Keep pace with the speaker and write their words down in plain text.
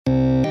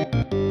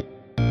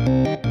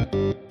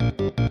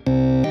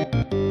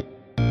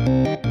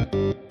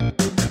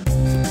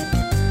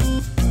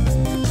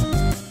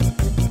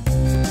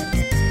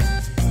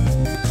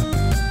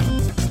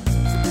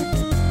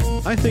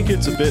think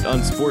it's a bit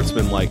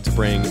unsportsmanlike to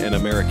bring an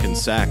American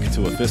sack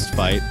to a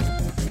fistfight,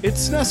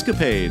 it's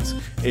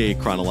SNEScapades, a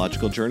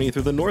chronological journey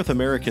through the North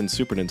American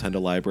Super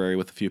Nintendo library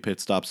with a few pit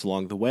stops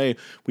along the way.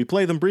 We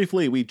play them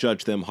briefly, we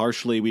judge them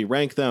harshly, we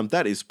rank them.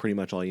 That is pretty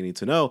much all you need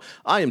to know.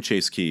 I am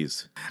Chase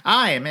Keys.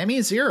 I am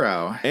Emmy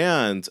Zero.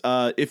 And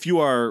if you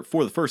are,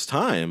 for the first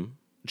time,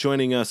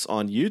 joining us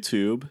on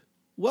YouTube,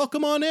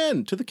 welcome on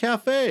in to the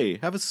cafe.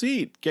 Have a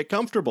seat. Get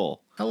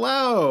comfortable.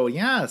 Hello.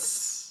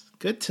 Yes.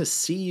 Good to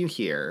see you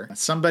here.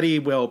 Somebody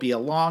will be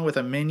along with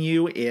a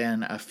menu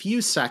in a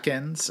few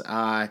seconds.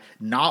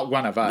 Not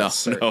one of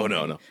us.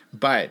 No.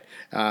 But,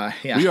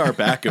 yeah. We are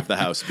back of the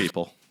house,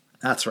 people.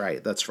 That's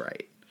right.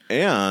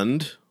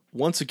 And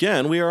once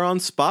again, we are on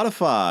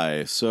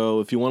Spotify. So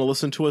if you want to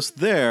listen to us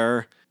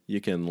there,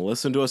 you can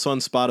listen to us on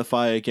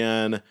Spotify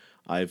again.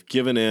 I've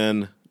given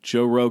in.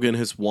 Joe Rogan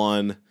has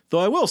won. Though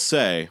I will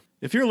say,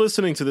 if you're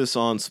listening to this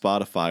on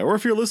Spotify, or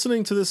if you're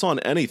listening to this on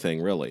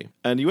anything, really,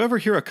 and you ever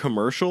hear a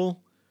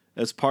commercial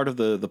as part of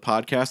the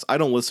podcast, I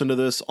don't listen to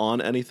this on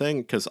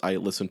anything because I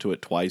listened to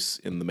it twice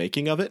in the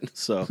making of it.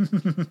 So,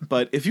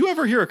 but if you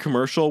ever hear a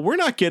commercial, we're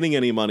not getting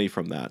any money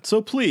from that.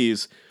 So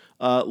please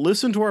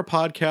listen to our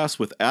podcast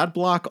with ad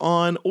block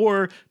on,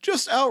 or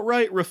just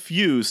outright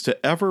refuse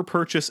to ever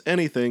purchase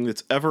anything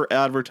that's ever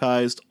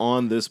advertised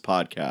on this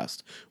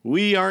podcast.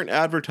 We aren't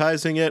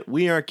advertising it.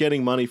 We aren't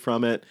getting money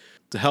from it.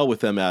 To hell with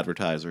them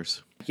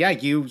advertisers. Yeah,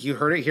 you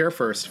heard it here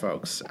first,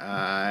 folks.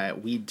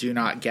 We do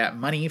not get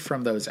money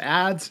from those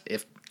ads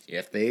if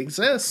they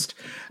exist.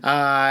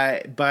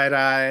 But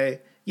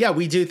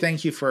we do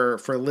thank you for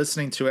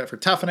listening to it, for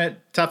toughing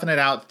it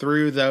out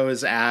through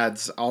those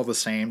ads all the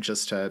same,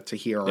 just to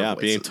hear our voices.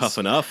 Being tough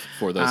enough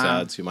for those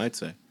ads, you might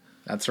say.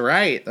 That's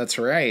right.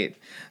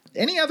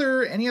 Any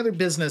other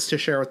business to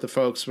share with the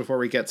folks before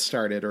we get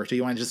started, or do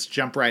you want to just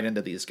jump right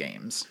into these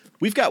games?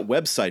 We've got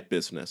website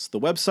business. The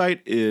website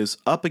is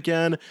up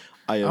again.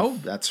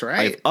 That's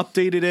right. I've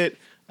updated it.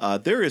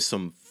 There is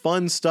some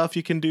fun stuff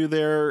you can do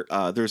there.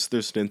 There's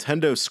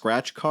Nintendo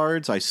scratch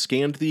cards. I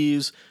scanned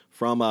these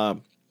from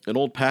an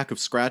old pack of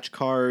scratch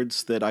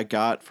cards that I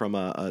got from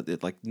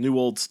like new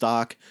old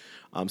stock.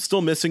 I'm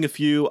still missing a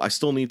few. I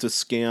still need to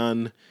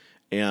scan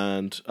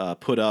and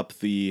put up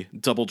the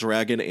Double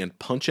Dragon and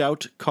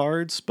Punch-Out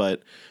cards,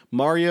 but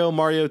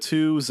Mario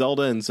 2,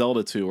 Zelda, and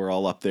Zelda 2 are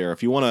all up there.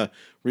 If you want to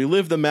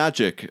relive the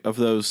magic of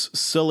those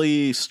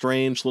silly,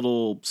 strange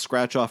little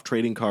scratch-off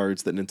trading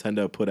cards that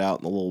Nintendo put out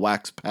in the little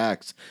wax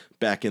packs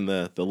back in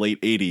the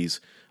late 80s,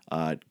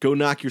 go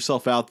knock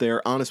yourself out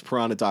there,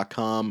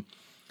 honestpiranha.com.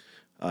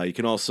 You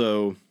can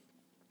also...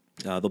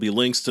 there'll be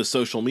links to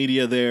social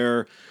media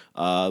there.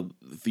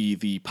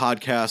 The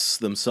podcasts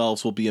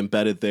themselves will be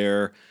embedded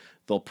there.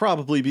 There'll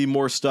probably be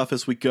more stuff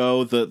as we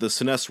go. The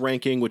SNES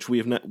ranking, which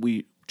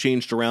we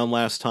changed around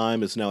last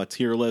time, is now a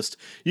tier list.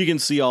 You can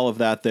see all of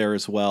that there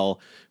as well.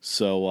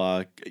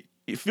 So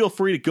feel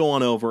free to go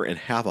on over and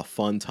have a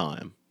fun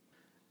time.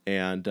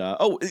 And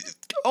oh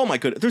my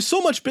goodness, there's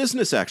so much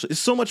business actually. There's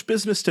so much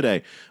business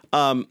today.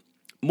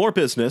 More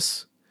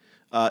business.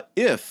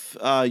 If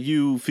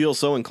you feel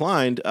so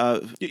inclined,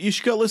 you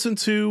should go listen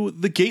to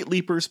the Gate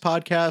Leapers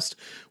podcast.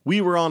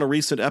 We were on a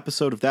recent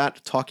episode of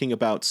that talking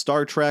about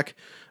Star Trek,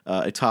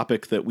 a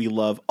topic that we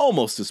love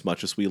almost as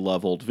much as we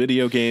love old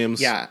video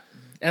games. Yeah,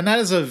 and that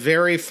is a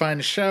very fun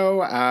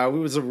show. It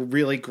was a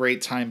really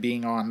great time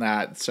being on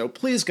that. So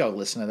please go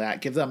listen to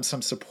that. Give them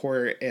some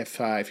support if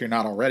you're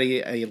not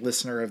already a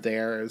listener of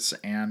theirs.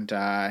 And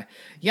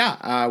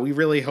we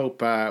really hope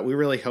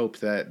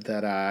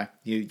that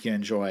you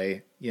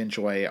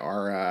enjoy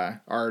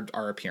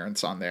our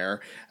appearance on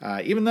there.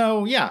 Even though,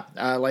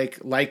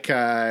 like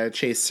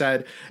Chase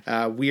said,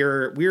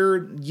 we're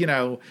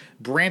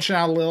branching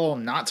out a little,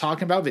 not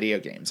talking about video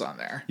games on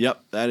there.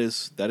 Yep, that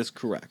is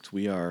correct.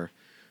 We are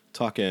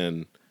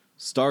talking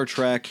Star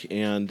Trek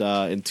and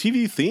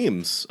TV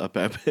themes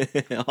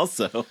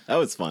also. That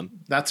was fun.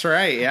 That's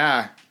right.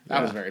 Yeah.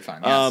 That was very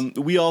fun. Yes.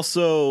 We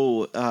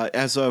also,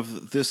 as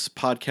of this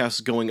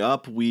podcast going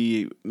up,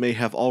 we may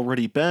have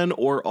already been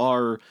or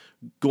are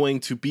going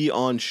to be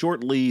on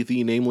shortly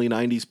the Namely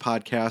 90s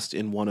podcast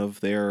in one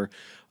of their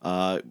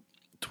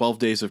 12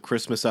 Days of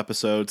Christmas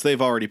episodes.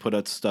 They've already put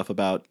out stuff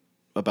about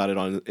it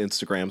on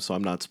Instagram, so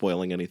I'm not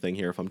spoiling anything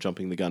here if I'm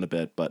jumping the gun a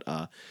bit. But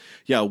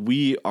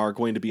we are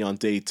going to be on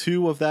day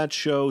 2 of that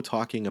show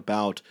talking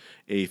about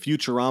a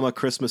Futurama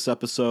Christmas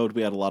episode.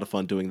 We had a lot of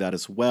fun doing that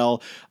as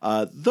well.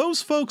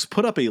 Those folks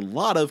put up a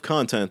lot of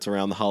content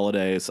around the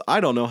holidays.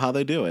 I don't know how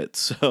they do it.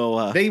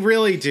 So they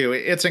really do.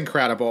 It's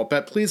incredible.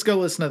 But please go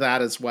listen to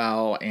that as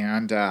well.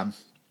 And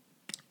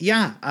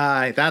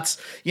that's,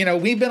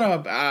 we've been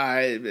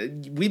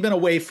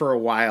away for a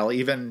while,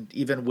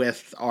 even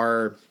with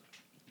our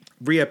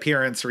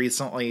reappearance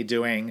recently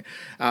doing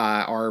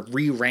our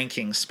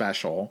re-ranking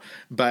special,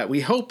 but we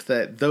hope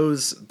that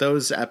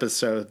those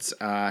episodes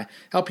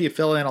help you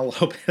fill in a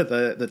little bit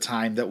of the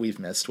time that we've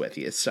missed with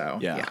you. So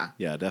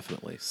yeah,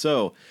 definitely.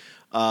 So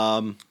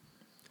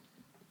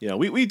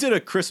We did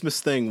a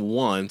Christmas thing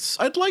once.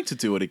 I'd like to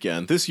do it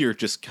again. This year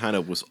just kind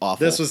of was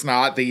awful. This was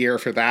not the year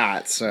for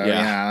that. So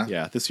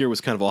yeah. This year was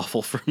kind of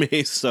awful for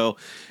me. So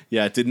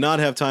yeah, did not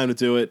have time to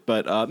do it.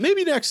 But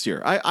maybe next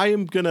year.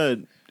 I'm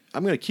gonna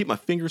keep my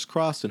fingers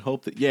crossed and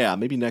hope that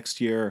maybe next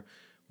year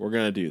we're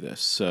gonna do this.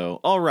 So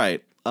all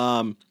right.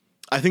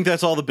 I think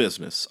that's all the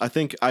business. I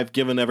think I've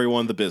given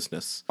everyone the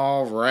business.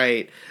 All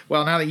right.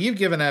 Well, now that you've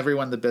given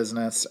everyone the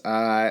business,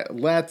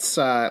 let's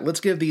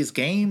give these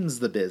games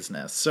the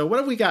business. So what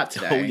have we got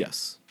today? Oh,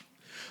 yes.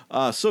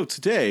 So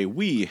today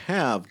we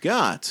have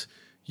got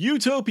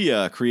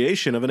Utopia,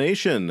 Creation of a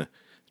Nation,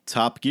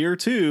 Top Gear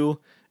 2,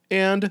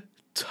 and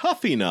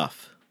Tough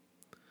Enough.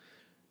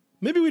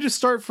 Maybe we just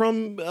start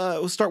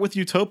with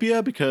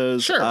Utopia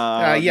because... Sure.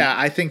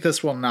 I think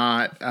this will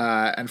not,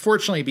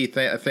 unfortunately, be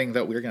a thing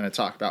that we're going to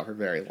talk about for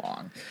very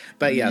long.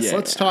 But yes,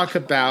 let's talk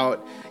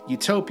about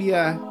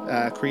Utopia,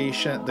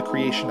 the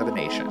creation of a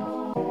nation.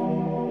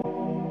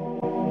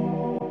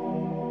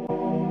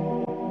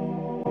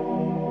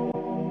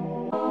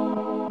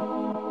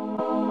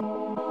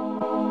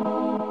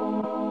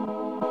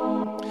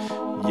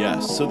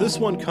 Yes, so this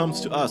one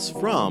comes to us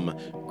from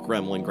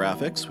Gremlin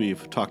Graphics.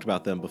 We've talked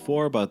about them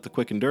before, but the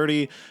quick and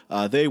dirty.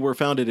 They were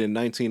founded in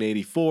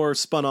 1984,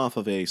 spun off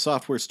of a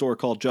software store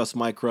called Just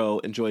Micro,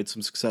 enjoyed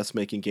some success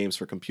making games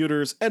for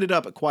computers, ended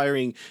up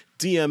acquiring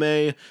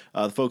DMA,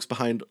 the folks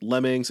behind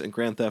Lemmings and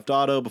Grand Theft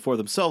Auto, before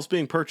themselves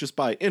being purchased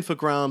by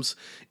Infogrames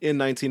in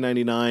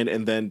 1999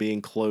 and then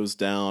being closed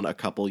down a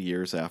couple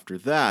years after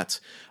that.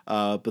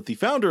 But the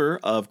founder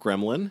of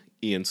Gremlin,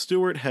 Ian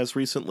Stewart, has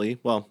recently,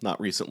 well, not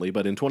recently,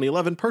 but in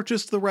 2011,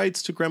 purchased the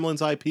rights to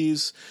Gremlin's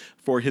IPs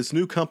for his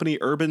new company,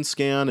 Urban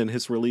Scan, and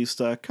has released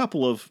a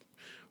couple of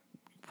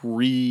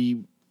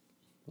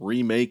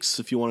remakes,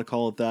 if you want to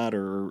call it that,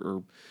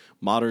 or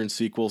modern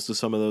sequels to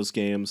some of those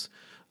games.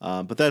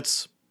 But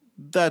that's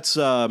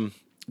Gremlin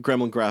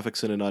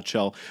Graphics in a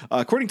nutshell.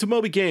 According to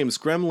Moby Games,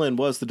 Gremlin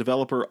was the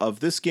developer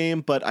of this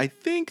game, but I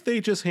think they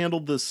just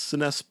handled the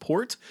SNES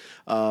port.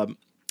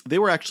 They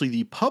were actually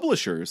the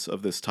publishers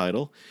of this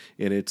title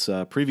in its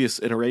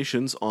previous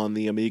iterations on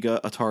the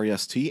Amiga, Atari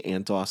ST,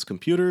 and DOS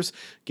computers.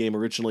 Game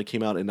originally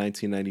came out in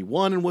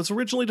 1991 and was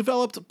originally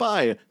developed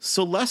by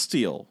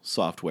Celestial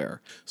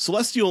Software.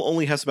 Celestial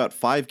only has about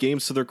 5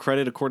 games to their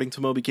credit, according to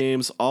Moby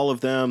Games. All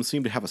of them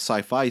seem to have a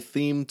sci-fi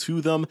theme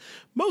to them.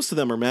 Most of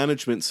them are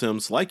management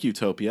sims like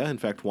Utopia. In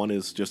fact, one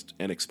is just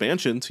an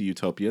expansion to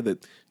Utopia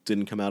that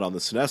didn't come out on the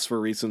SNES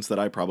for reasons that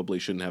I probably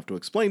shouldn't have to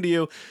explain to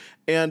you.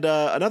 And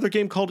another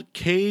game called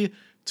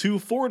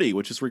K240,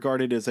 which is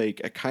regarded as a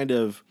kind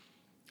of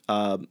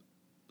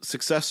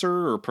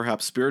successor or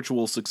perhaps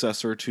spiritual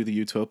successor to the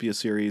Utopia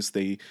series.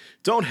 They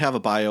don't have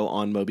a bio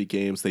on Moby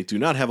Games. They do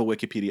not have a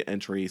Wikipedia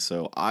entry,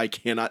 so I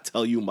cannot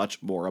tell you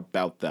much more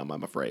about them,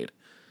 I'm afraid.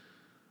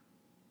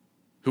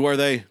 Who are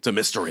they? It's a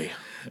mystery.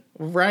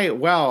 Right.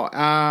 Well,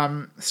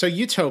 so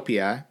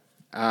Utopia...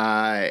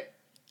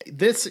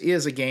 this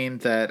is a game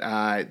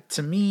that,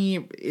 to me,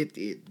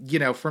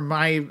 it from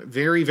my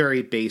very,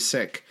 very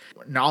basic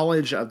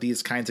knowledge of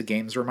these kinds of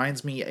games,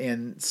 reminds me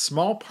in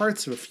small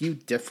parts of a few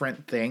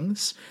different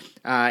things.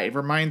 It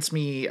reminds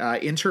me,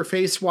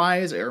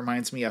 interface-wise, it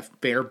reminds me a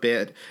fair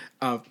bit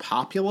of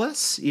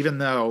Populous, even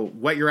though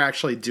what you're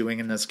actually doing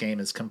in this game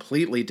is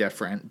completely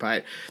different.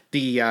 But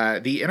the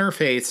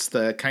interface,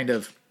 the kind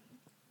of...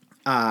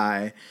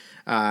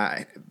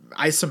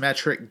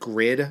 isometric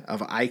grid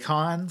of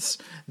icons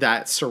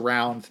that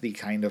surround the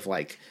kind of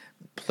like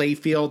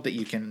playfield that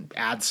you can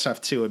add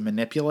stuff to and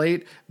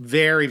manipulate.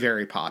 Very,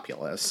 very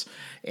Populous.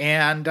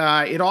 And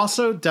it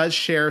also does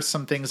share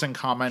some things in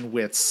common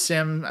with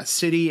Sim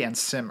City and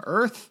Sim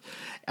Earth.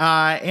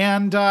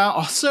 And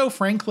also,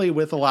 frankly,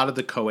 with a lot of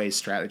the Koei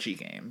strategy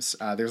games.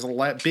 There's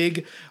a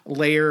big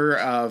layer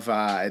of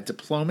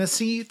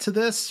diplomacy to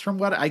this, from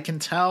what I can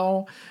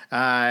tell.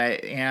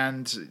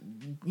 And,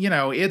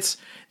 this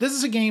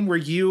is a game where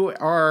you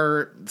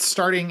are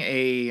starting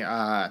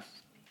a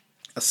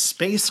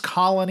space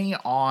colony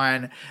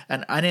on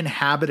an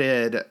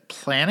uninhabited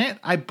planet,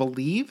 I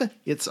believe.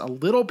 It's a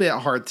little bit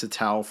hard to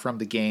tell from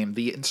the game.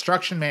 The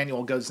instruction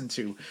manual goes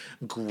into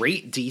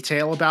great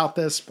detail about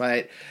this,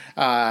 but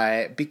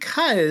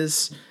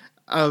because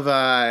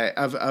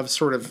of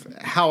sort of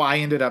how I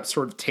ended up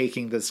sort of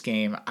taking this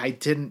game, I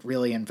didn't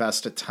really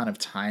invest a ton of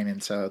time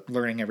into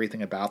learning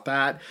everything about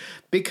that,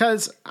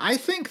 because I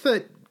think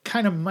that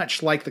kind of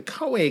much like the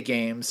Koei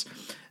games,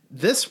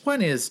 this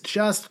one is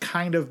just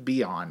kind of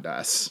beyond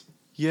us.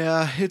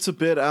 Yeah, it's a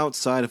bit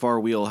outside of our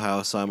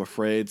wheelhouse, I'm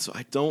afraid, so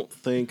I don't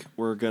think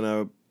we're going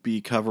to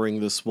be covering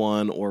this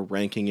one or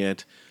ranking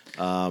it.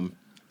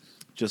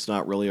 Just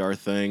not really our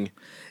thing.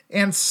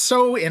 And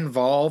so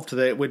involved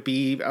that it would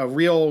be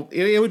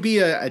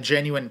a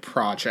genuine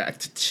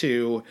project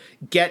to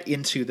get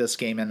into this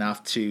game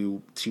enough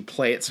to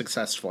play it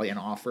successfully and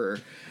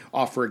offer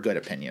a good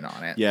opinion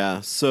on it. Yeah,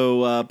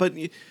 so, but,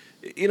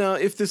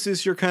 if this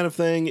is your kind of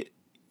thing,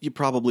 you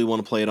probably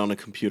want to play it on a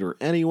computer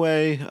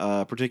anyway.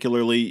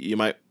 Particularly, you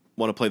might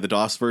want to play the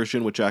DOS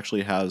version, which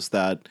actually has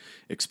that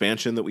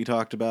expansion that we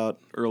talked about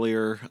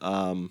earlier.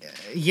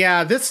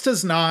 Yeah, this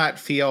does not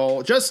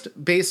feel,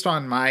 just based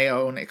on my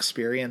own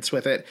experience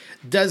with it,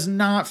 does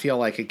not feel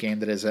like a game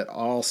that is at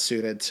all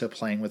suited to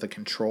playing with a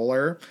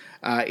controller.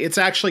 It's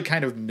actually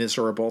kind of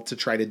miserable to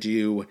try to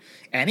do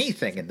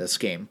anything in this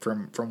game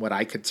from what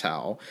I could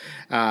tell.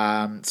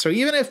 So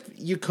even if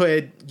you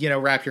could,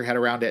 wrap your head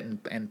around it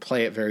and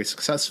play it very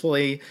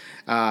successfully,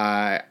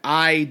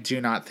 I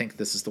do not think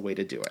this is the way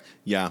to do it.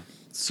 Yeah.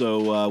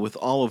 So with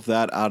all of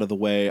that out of the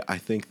way, I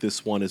think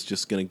this one is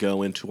just going to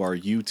go into our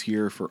U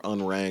tier for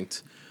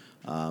unranked.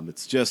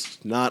 It's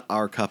just not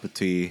our cup of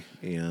tea,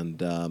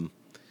 and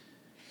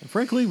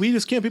frankly, we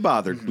just can't be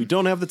bothered. Mm-hmm. We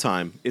don't have the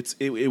time.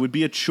 It would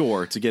be a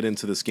chore to get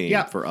into this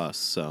game for us.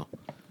 So,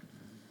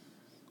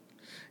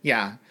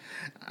 yeah.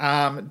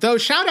 Though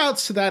shout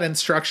outs to that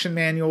instruction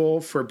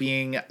manual for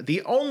being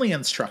the only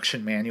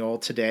instruction manual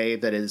today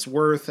that is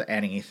worth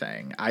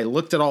anything. I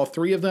looked at all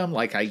three of them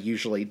like I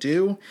usually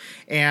do,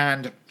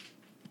 and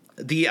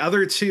the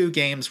other two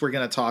games we're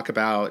going to talk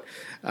about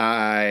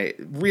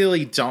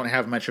really don't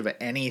have much of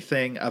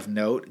anything of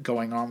note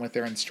going on with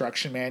their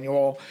instruction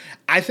manual.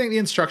 I think the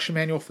instruction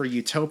manual for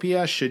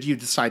Utopia, should you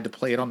decide to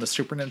play it on the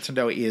Super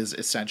Nintendo, is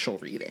essential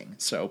reading.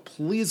 So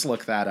please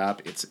look that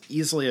up. It's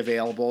easily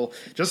available,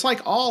 just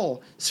like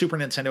all Super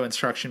Nintendo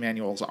instruction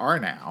manuals are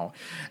now,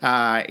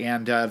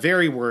 and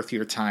very worth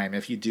your time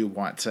if you do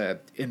want to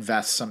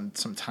invest some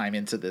time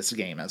into this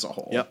game as a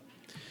whole. Yep.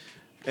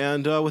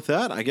 And with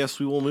that, I guess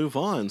we will move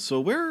on.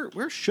 So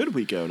where should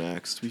we go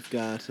next? We've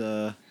got.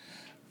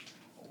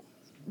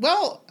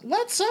 Well,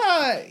 let's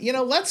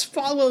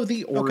follow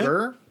the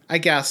order, okay, I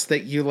guess,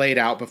 that you laid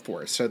out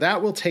before. So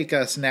that will take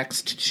us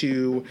next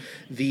to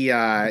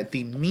the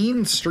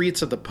mean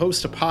streets of the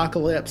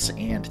post-apocalypse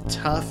and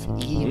Tough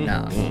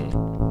Enough.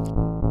 Mm-hmm.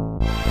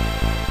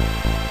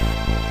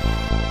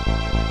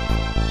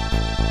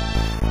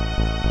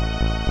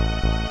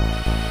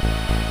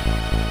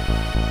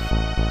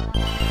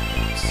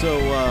 So,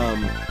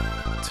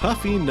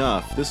 Tough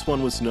Enough. This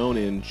one was known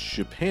in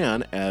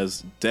Japan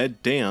as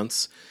Dead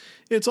Dance.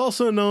 It's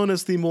also known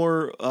as the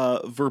more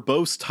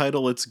verbose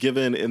title it's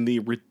given in the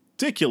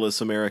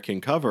ridiculous American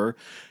cover,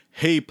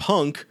 Hey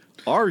Punk,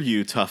 Are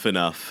You Tough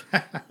Enough?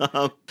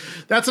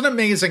 That's an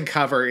amazing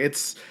cover.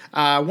 It's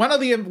one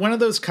of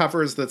those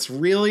covers that's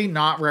really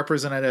not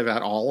representative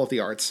at all of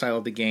the art style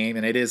of the game,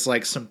 and it is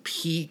like some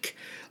peak,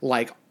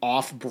 like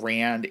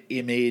off-brand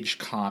Image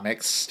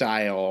Comics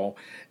style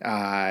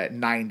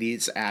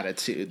 90s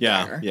attitude.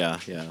 Yeah.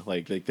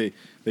 Like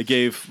they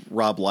gave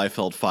Rob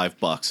Liefeld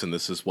 $5, and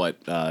this is what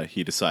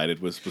he decided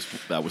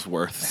was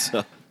worth.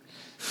 So.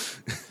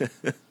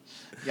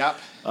 Yep.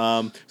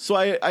 So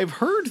I've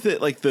heard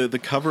that like the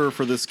cover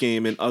for this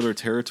game in other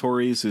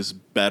territories is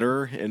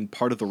better, and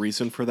part of the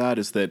reason for that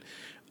is that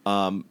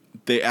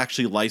they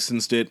actually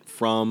licensed it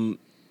from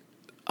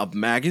a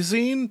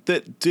magazine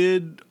that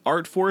did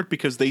art for it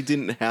because they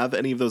didn't have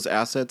any of those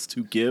assets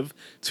to give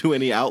to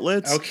any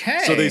outlets.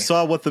 Okay. So they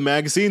saw what the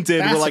magazine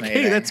did and were like,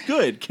 hey, that's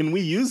good. Can we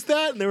use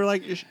that? And they were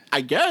like, I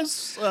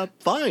guess,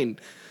 fine.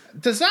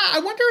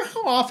 I wonder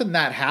how often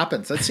that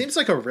happens. That seems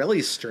like a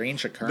really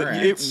strange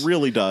occurrence. It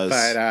really does.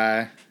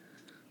 But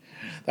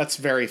that's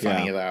very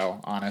funny, though,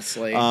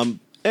 honestly.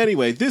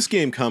 Anyway, this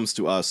game comes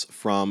to us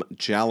from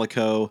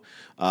Jaleco.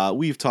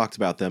 We've talked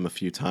about them a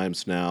few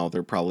times now.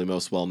 They're probably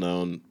most well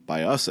known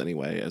by us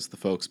anyway as the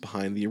folks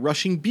behind the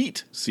Rushing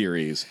Beat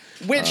series.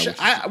 Which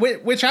I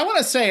want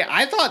to say,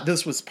 I thought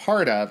this was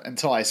part of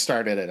until I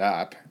started it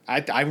up.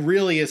 I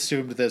really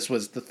assumed this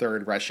was the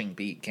third Rushing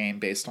Beat game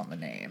based on the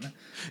name.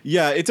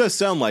 Yeah, it does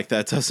sound like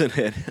that, doesn't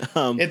it?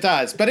 It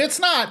does, but it's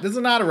not. This is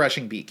not a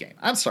Rushing Beat game.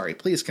 I'm sorry.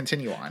 Please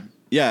continue on.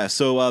 Yeah,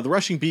 so the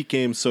Rushing Beat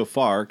games so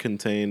far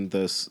contain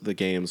the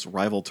games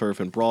Rival Turf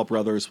and Brawl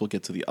Brothers. We'll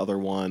get to the other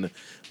one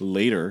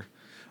later.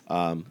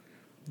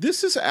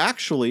 This is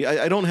actually,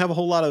 I don't have a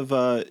whole lot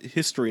of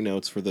history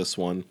notes for this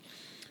one,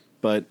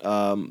 but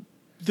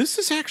this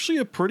is actually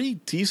a pretty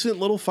decent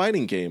little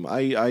fighting game.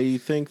 I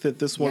think that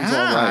this one's all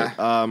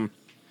right.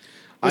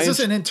 Is this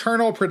an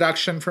internal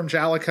production from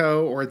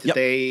Jaleco, or did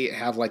they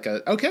have like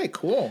a? Okay,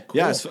 cool.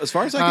 Yeah, as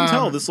far as I can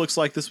tell, this looks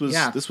like this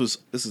is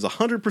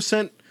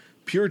 100%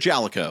 pure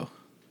Jaleco.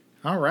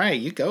 All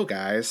right, you go,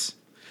 guys.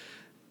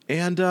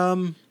 And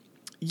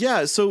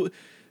so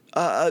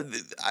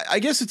I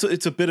guess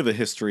it's a bit of a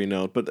history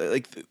note, but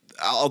like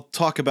I'll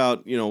talk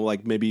about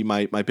like maybe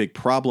my big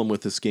problem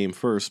with this game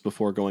first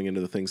before going into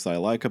the things that I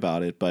like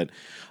about it. But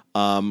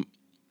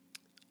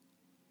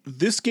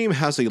this game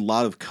has a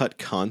lot of cut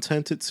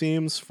content, it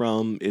seems,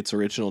 from its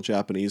original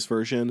Japanese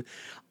version.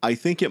 I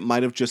think it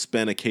might have just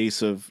been a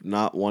case of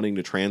not wanting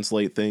to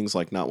translate things,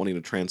 like not wanting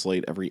to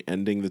translate every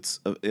ending that's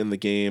in the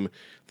game,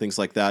 things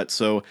like that.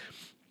 So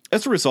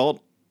as a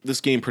result,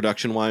 this game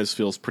production-wise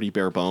feels pretty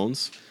bare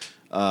bones.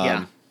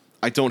 I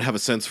don't have a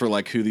sense for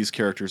like who these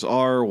characters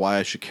are, why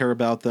I should care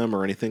about them,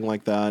 or anything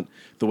like that.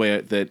 The way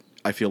that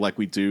I feel like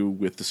we do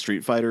with the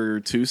Street Fighter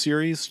 2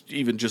 series,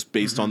 even just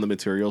based on the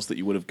materials that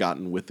you would have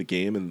gotten with the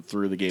game and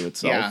through the game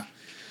itself.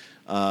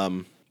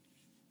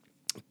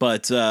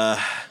 But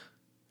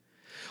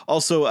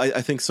also,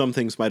 I think some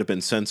things might have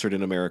been censored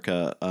in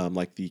America,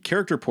 like the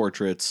character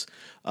portraits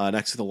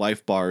next to the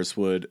life bars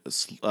would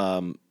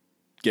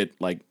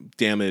get like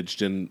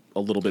damaged and a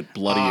little bit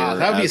bloodier.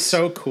 That would be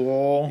so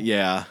cool.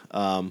 Yeah,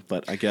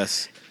 but I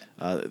guess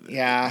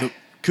yeah,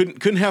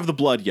 couldn't have the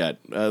blood yet.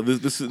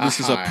 This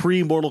is a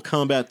pre-Mortal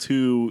Kombat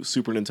 2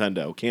 Super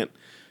Nintendo. Can't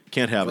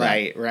have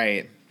that.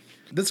 Right.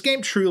 This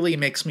game truly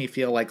makes me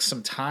feel like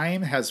some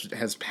time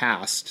has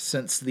passed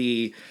since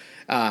the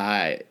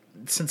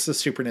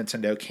Super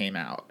Nintendo came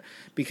out,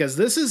 because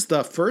this is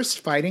the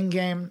first fighting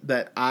game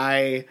that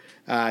I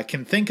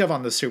can think of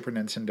on the Super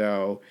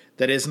Nintendo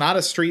that is not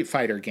a Street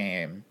Fighter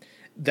game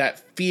that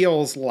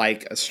feels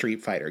like a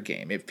Street Fighter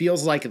game. It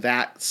feels like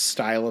that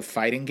style of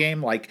fighting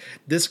game. Like,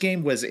 this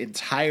game was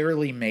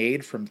entirely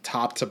made from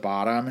top to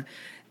bottom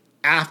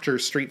after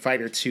Street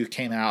Fighter 2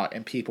 came out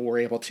and people were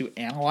able to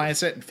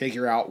analyze it and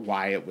figure out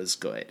why it was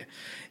good.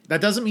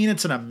 That doesn't mean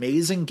it's an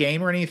amazing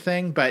game or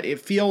anything, but it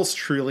feels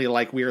truly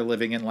like we are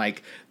living in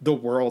like the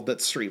world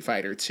that Street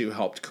Fighter 2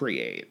 helped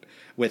create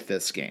with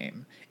this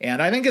game.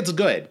 And I think it's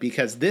good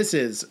because this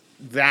is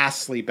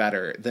vastly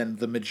better than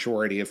the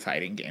majority of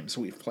fighting games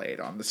we've played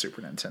on the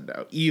Super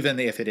Nintendo, even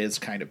if it is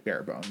kind of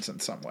bare bones in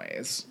some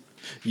ways.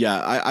 Yeah,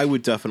 I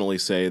would definitely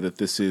say that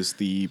this is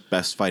the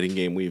best fighting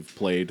game we've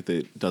played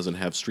that doesn't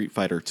have Street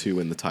Fighter 2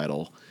 in the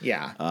title.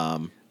 Yeah.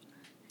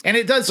 And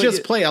it does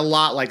just play a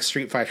lot like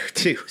Street Fighter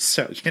 2.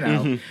 So, if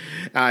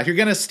you're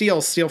going to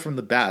steal from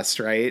the best,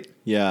 right?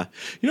 Yeah.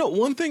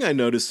 One thing I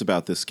noticed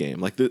about this game,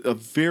 like a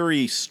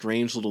very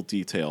strange little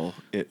detail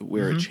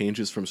where it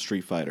changes from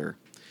Street Fighter,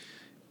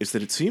 is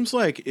that it seems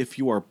like if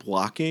you are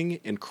blocking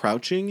and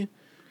crouching,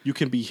 you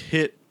can be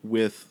hit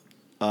with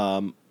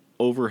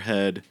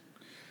overhead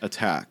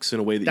attacks in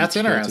a way that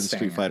you can't in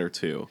Street Fighter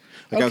 2.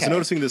 Like, I was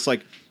noticing this,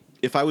 like,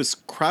 if I was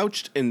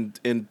crouched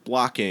and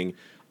blocking,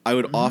 I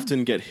would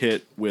often get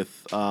hit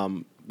with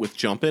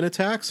jump in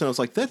attacks, and I was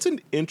like, that's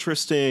an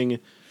interesting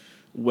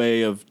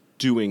way of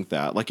doing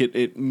that. Like,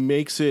 it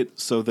makes it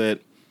so that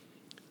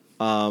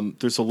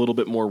there's a little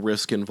bit more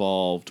risk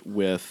involved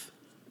with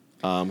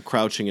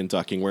crouching and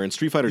ducking, where in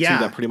Street Fighter 2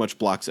 that pretty much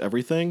blocks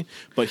everything.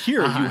 But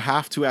here you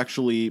have to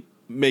actually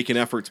make an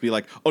effort to be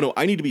like, oh no,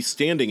 I need to be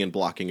standing and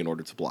blocking in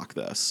order to block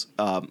this.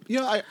 I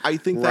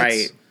think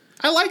that's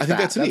I like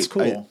that. That's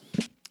cool.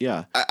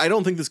 I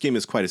don't think this game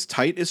is quite as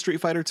tight as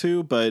Street Fighter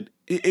 2, but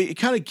it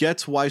kind of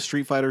gets why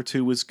Street Fighter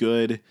 2 was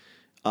good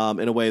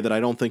in a way that I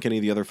don't think any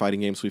of the other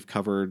fighting games we've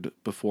covered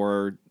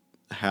before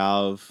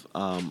have.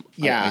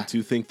 I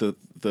do think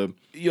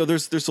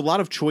there's a lot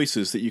of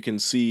choices that you can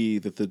see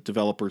that the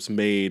developers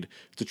made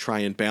to try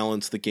and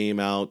balance the game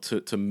out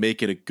to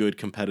make it a good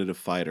competitive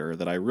fighter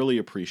that I really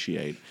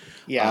appreciate.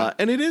 Yeah.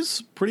 And it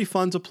is pretty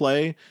fun to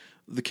play.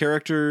 The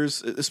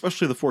characters,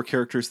 especially the 4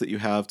 characters that you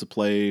have to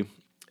play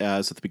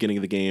as at the beginning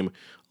of the game,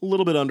 a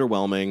little bit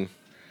underwhelming.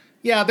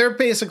 Yeah, they're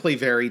basically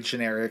very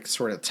generic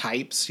sort of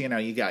types.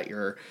 You got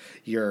your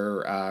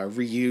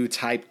Ryu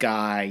type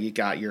guy, you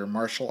got your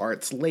martial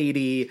arts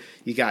lady,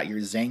 you got your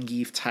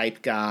Zangief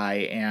type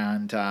guy,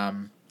 and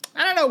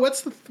I don't know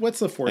what's the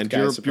fourth and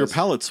guy. Your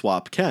palette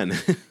swap Ken.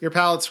 Your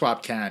palette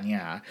swap Ken,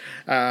 yeah.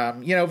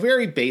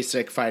 Very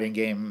basic fighting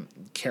game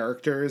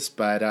characters,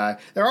 but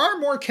there are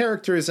more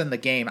characters in the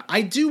game.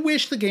 I do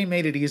wish the game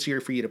made it easier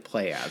for you to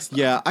play as them.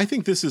 Yeah, I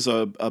think this is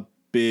a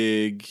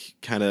big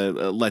kind of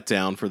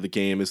letdown for the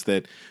game, is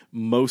that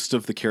most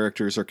of the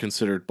characters are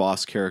considered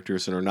boss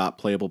characters and are not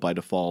playable by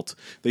default.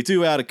 They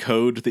do add a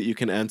code that you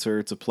can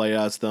enter to play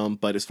as them,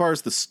 but as far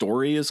as the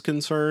story is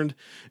concerned,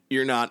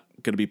 you're not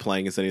going to be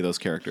playing as any of those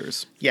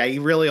characters. Yeah,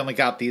 you really only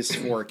got these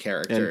 4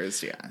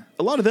 characters. And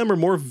a lot of them are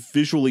more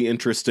visually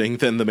interesting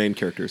than the main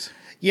characters.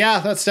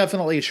 Yeah, that's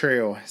definitely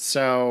true.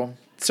 So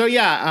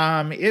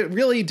it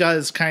really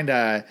does kind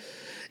of,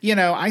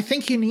 I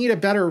think you need a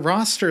better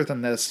roster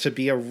than this to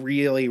be a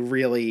really,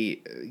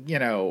 really,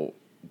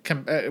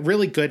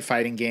 really good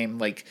fighting game,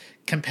 like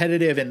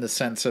competitive in the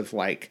sense of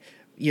like,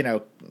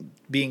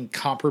 being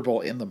comparable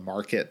in the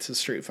market to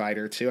Street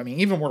Fighter 2. I mean,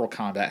 even Mortal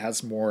Kombat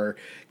has more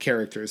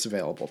characters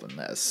available than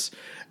this.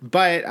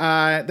 But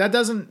that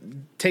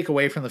doesn't take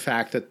away from the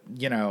fact that,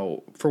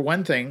 for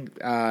one thing,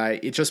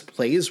 it just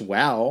plays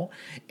well.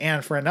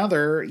 And for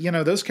another,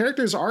 those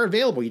characters are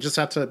available. You just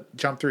have to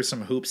jump through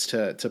some hoops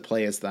to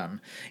play as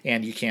them.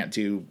 And you can't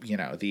do,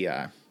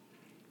 the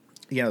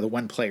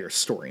one-player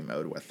story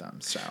mode with them.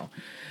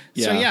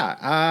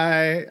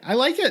 I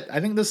like it. I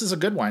think this is a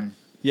good one.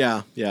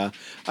 Yeah.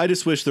 I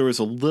just wish there was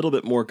a little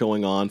bit more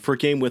going on. For a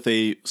game with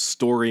a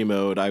story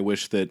mode, I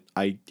wish that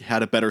I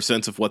had a better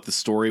sense of what the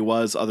story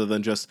was, other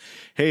than just,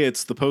 hey,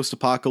 it's the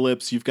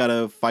post-apocalypse, you've got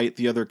to fight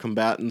the other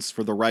combatants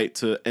for the right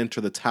to enter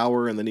the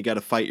tower, and then you got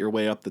to fight your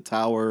way up the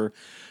tower.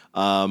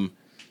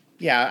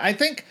 I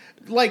think,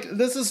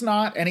 this is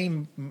not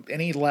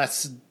any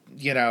less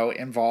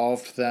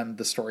involved than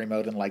the story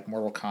mode in,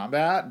 Mortal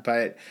Kombat,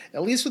 but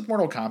at least with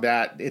Mortal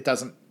Kombat, it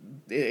doesn't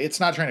it's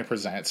not trying to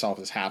present itself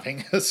as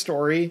having a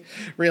story,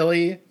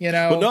 really, you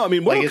know. But no, I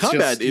mean, Mortal like,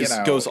 Kombat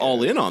just, goes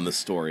all in on the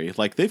story.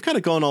 Like they've kind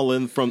of gone all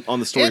in on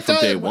the story from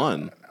day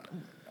one.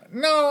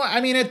 No,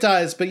 I mean, it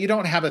does, but you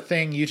don't have a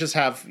thing. You just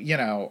have,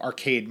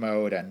 arcade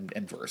mode and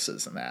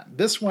versus in that.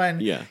 This one,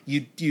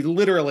 you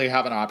literally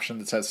have an option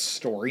that says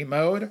story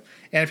mode.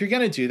 And if you're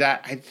going to do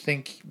that, I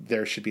think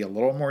there should be a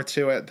little more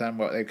to it than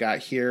what they've got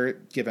here,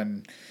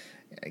 given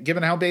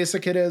how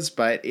basic it is,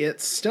 but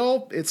it's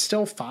still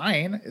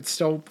fine.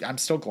 I'm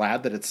still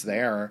glad that it's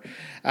there.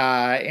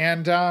 I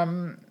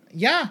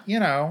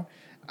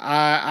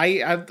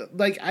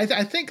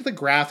think the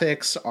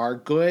graphics are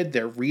good.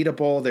 They're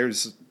readable.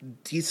 There's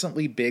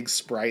decently big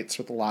sprites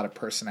with a lot of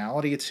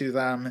personality to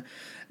them.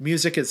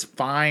 Music is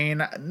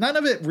fine. None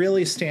of it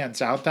really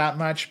stands out that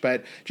much,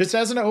 but just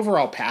as an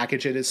overall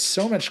package, it is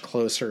so much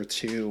closer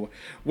to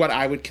what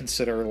I would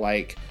consider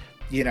like,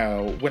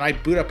 when I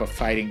boot up a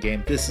fighting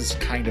game, this is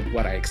kind of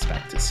what I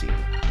expect to see,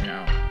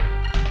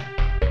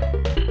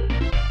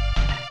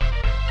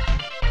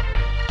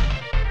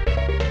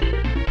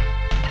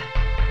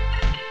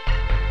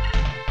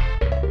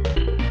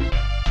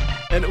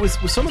 And it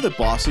was with some of the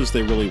bosses,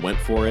 they really went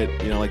for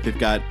it. Like they've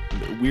got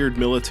weird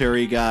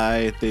military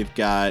guy. They've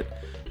got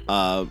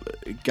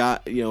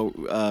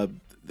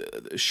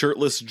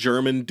shirtless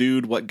German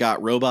dude. What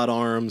got robot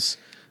arms?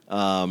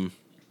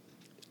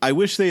 I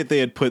wish they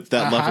had put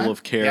that level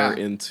of care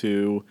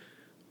into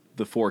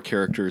the 4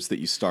 characters that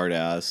you start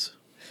as.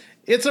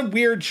 It's a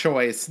weird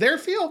choice. They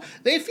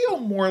feel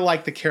more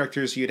like the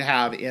characters you'd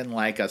have in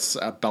like a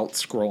belt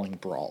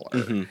scrolling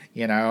brawler,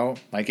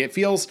 Like it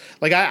feels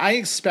like I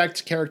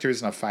expect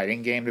characters in a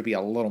fighting game to be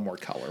a little more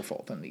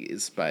colorful than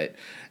these, but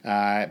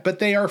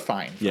they are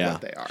fine for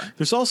what they are.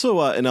 There's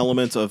also an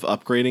element of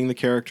upgrading the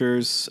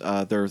characters.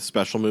 Their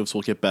special moves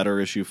will get better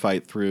as you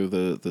fight through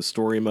the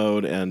story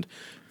mode, and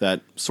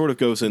that sort of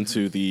goes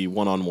into the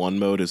one-on-one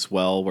mode as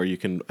well, where you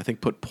can, I think,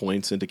 put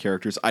points into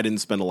characters. I didn't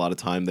spend a lot of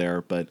time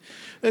there, but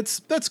that's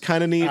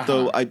kind of neat.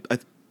 Though I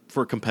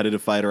for a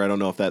competitive fighter, I don't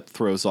know if that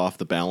throws off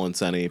the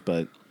balance any,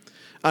 but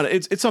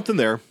it's something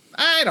there.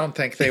 I don't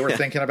think they were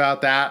thinking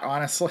about that,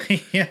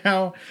 honestly.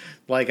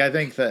 Like I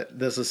think that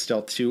this is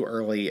still too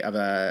early of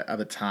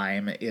a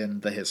time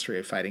in the history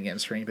of fighting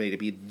games for anybody to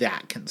be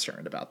that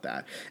concerned about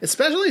that.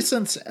 Especially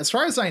since, as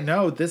far as I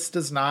know, this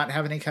does not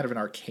have any kind of an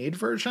arcade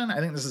version. I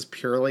think this is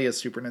purely a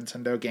Super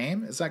Nintendo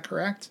game. Is that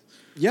correct?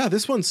 Yeah,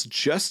 this one's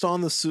just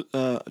on the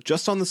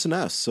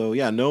SNES. So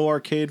yeah, no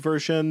arcade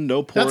version,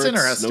 no ports,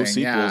 no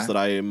sequels that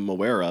I am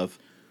aware of.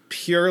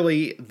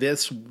 Purely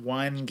this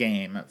one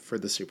game for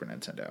the Super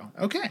Nintendo.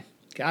 Okay,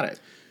 got it.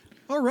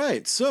 All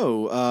right,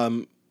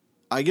 so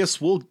I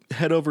guess we'll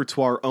head over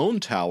to our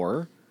own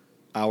tower,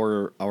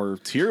 our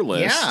tier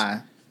list,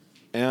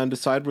 and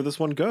decide where this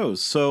one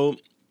goes. So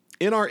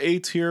in our A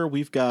tier,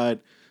 we've got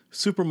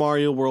Super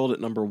Mario World at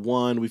number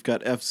 1. We've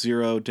got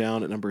F-Zero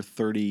down at number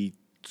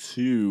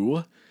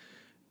 32.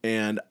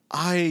 And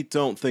I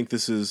don't think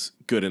this is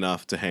good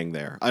enough to hang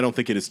there. I don't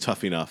think it is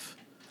tough enough.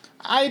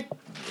 I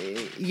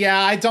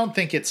don't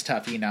think it's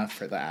tough enough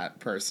for that,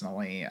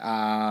 personally.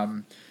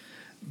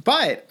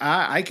 But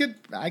I could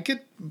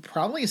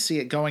probably see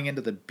it going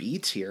into the B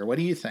tier. What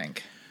do you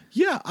think?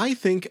 Yeah, I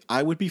think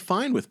I would be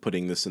fine with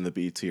putting this in the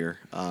B tier.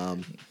 I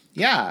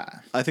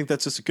think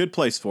that's just a good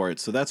place for it.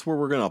 So that's where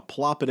we're going to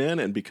plop it in.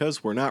 And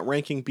because we're not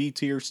ranking B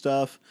tier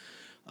stuff,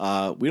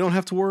 we don't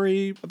have to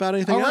worry about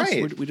anything else.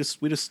 Right. We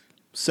just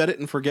set it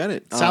and forget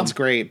it. Sounds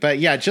great. But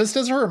yeah, just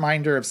as a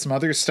reminder of some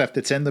other stuff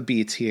that's in the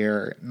B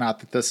tier,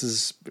 not that this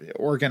is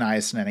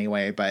organized in any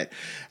way, but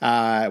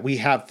we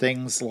have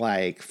things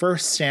like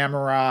First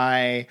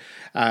Samurai,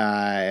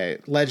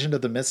 Legend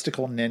of the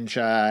Mystical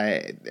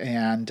Ninja,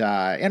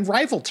 and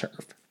Rival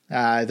Turf.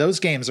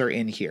 Those games are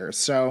in here.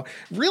 So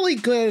really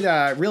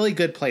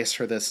good place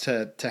for this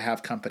to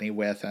have company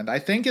with. And I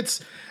think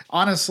it's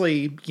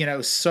honestly,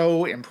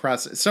 so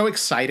impressive, so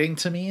exciting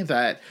to me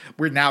that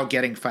we're now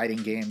getting fighting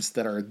games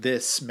that are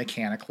this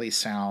mechanically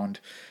sound,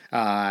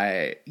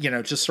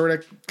 just sort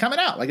of coming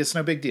out like it's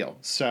no big deal.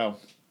 So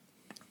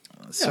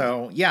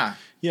yeah.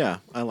 Yeah,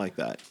 I like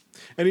that.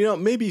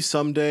 And, maybe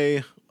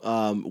someday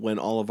when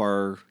all of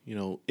our,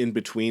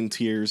 in-between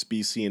tiers,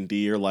 B, C, and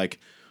D are like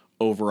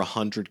over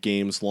 100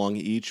 games long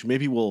each,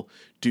 maybe we'll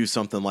do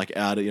something like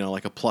add,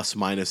 like a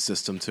plus-minus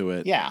system to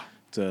it. Yeah.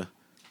 To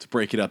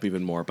break it up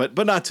even more. But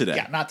not today.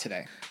 Yeah, not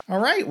today. All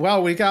right.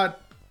 Well, we got,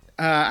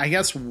 I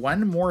guess,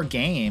 one more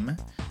game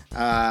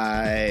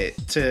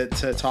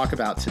to talk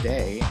about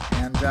today,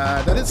 and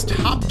that is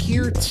Top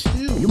Gear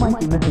 2. You might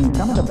be missing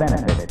some of the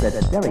benefits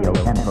that stereo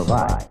can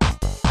provide.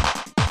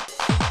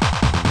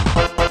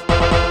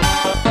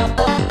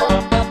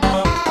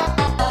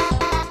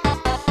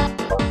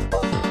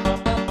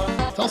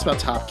 Tell us about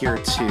Top Gear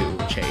 2,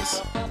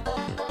 Chase.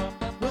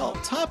 Well,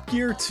 Top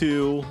Gear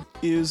 2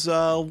 is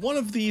one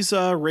of these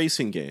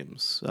racing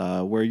games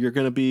where you're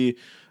going to be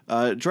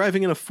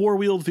driving in a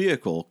four-wheeled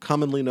vehicle,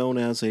 commonly known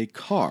as a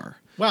car.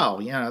 Well,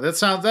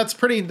 that's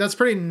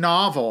pretty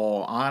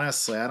novel,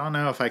 honestly. I don't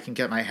know if I can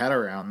get my head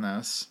around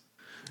this.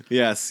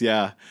 Yes,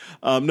 yeah.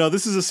 No,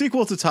 this is a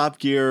sequel to Top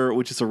Gear,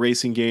 which is a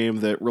racing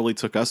game that really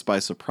took us by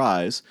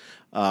surprise.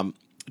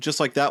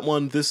 Just like that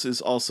one, this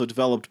is also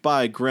developed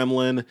by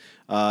Gremlin.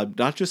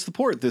 Not just the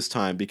port this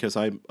time, because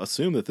I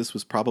assume that this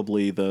was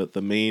probably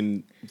the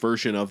main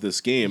version of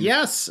this game.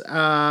 Yes,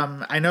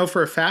 I know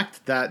for a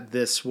fact that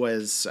this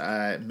was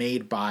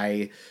made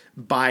by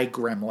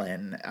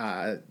Gremlin,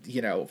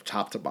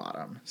 top to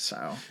bottom.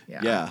 So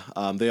yeah.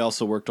 They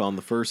also worked on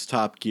the first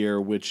Top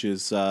Gear, which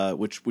is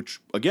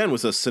which again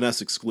was a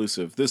SNES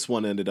exclusive. This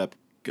one ended up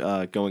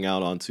going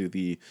out onto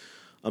the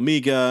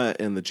Amiga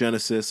and the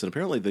Genesis, and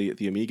apparently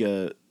the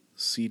Amiga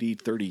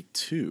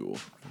CD32.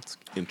 That's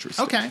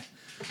interesting. Okay.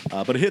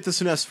 But it hit the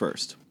SNES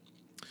first.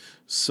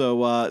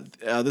 So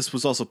this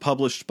was also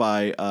published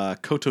by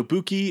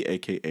Kotobuki,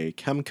 aka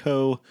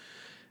Kemco,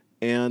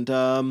 and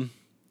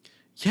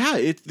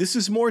this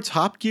is more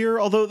Top Gear.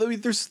 Although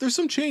there's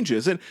some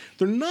changes, and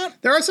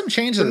There are some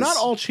changes. They're not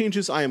all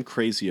changes I am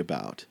crazy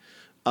about.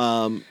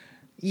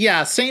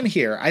 Yeah, same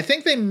here. I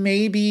think I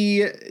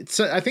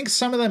think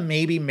some of them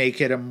maybe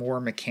make it a more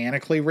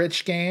mechanically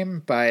rich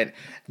game, but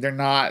they're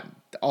not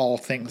all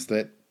things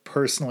that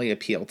personally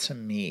appeal to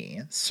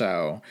me.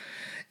 So,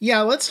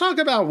 yeah, let's talk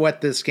about what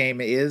this game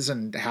is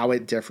and how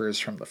it differs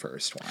from the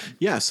first one.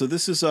 Yeah, so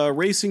this is a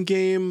racing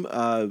game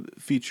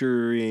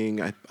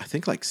featuring I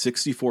think like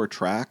 64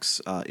 tracks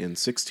in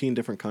 16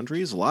 different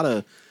countries. A lot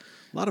of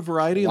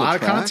variety. A lot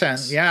of tracks.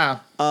 content. Yeah.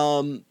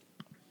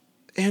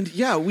 And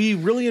yeah, we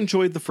really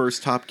enjoyed the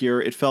first Top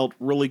Gear. It felt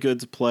really good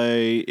to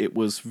play. It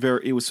was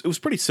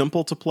pretty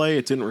simple to play.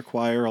 It didn't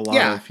require a lot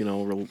of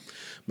real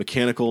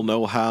mechanical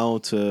know-how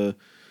to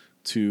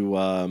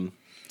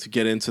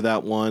get into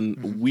that one.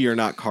 Mm-hmm. We are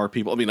not car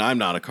people. I mean, I'm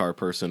not a car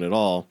person at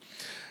all.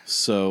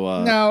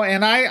 So no,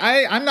 and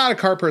I'm not a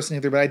car person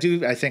either, but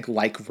I think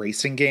like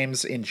racing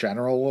games in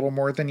general a little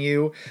more than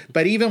you.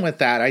 But even with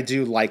that, I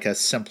do like a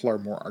simpler,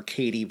 more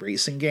arcadey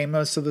racing game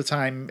most of the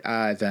time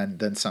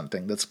than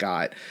something that's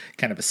got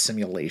kind of a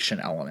simulation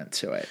element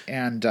to it.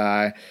 And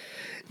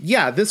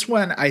this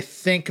one I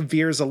think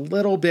veers a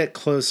little bit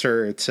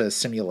closer to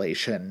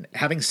simulation,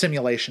 having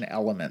simulation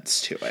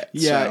elements to it.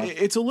 Yeah, so.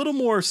 It's a little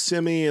more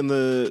simmy in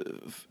the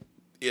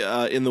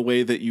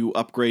way that you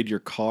upgrade your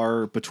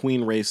car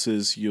between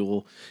races.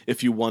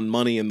 If you won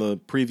money in the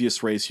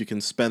previous race, you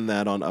can spend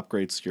that on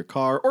upgrades to your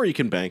car, or you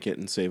can bank it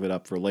and save it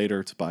up for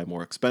later to buy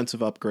more expensive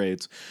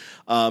upgrades.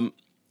 I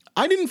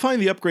didn't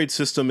find the upgrade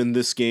system in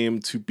this game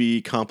to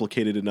be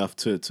complicated enough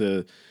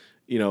to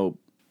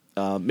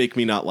make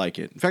me not like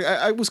it. In fact,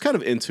 I was kind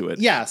of into it.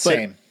 Yeah,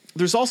 same. But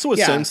there's also a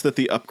sense that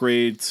the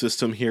upgrade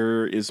system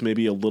here is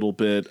maybe a little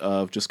bit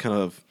of just kind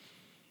of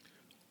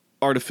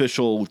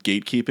artificial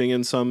gatekeeping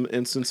in some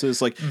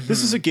instances. Like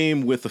this is a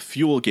game with a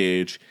fuel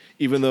gauge,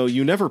 even though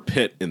you never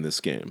pit in this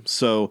game.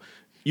 So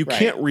you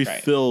can't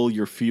refill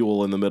your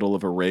fuel in the middle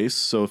of a race.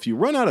 So if you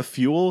run out of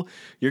fuel,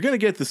 you're going to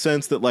get the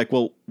sense that like,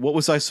 well, what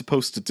was I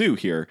supposed to do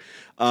here?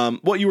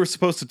 What you were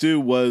supposed to do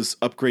was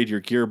upgrade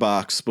your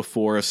gearbox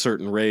before a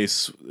certain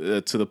race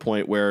to the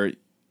point where,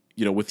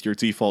 with your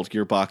default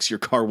gearbox, your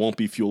car won't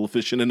be fuel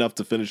efficient enough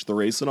to finish the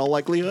race in all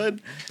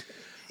likelihood.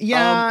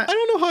 Yeah, I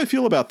don't know how I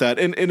feel about that.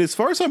 And as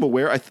far as I'm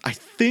aware, I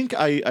think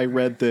I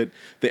read that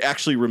they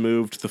actually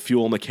removed the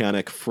fuel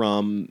mechanic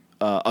from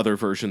other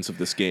versions of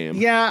this game.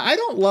 Yeah, I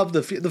don't love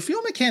the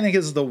fuel mechanic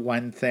is the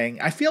one thing.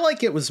 I feel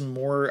like it was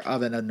more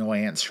of an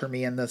annoyance for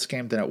me in this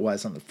game than it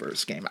was in the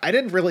first game. I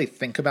didn't really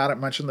think about it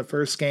much in the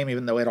first game,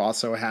 even though it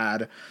also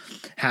had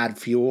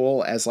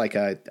fuel as like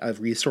a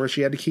resource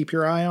you had to keep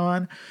your eye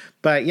on.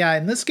 But yeah,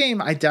 in this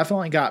game, I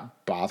definitely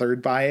got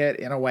bothered by it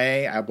in a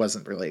way I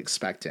wasn't really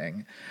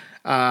expecting.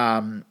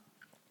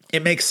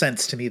 It makes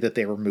sense to me that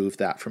they removed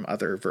that from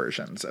other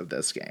versions of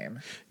this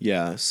game.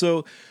 Yeah.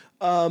 So,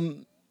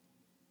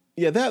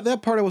 that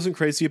part I wasn't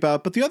crazy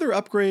about, but the other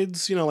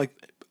upgrades, like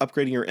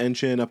upgrading your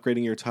engine,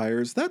 upgrading your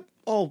tires, that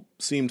all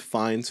seemed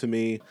fine to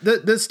me.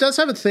 This does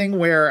have a thing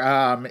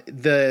where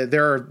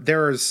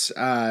there's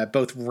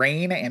both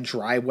rain and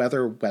dry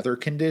weather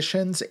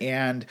conditions,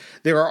 and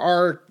there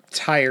are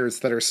tires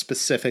that are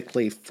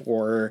specifically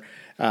for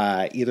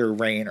either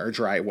rain or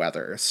dry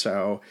weather.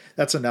 So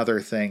that's another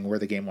thing where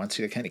the game wants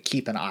you to kind of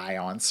keep an eye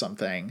on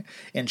something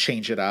and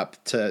change it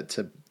up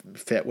to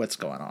fit what's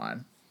going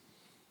on.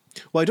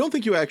 Well, I don't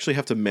think you actually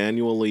have to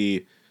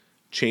manually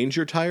change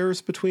your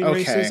tires between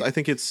races. I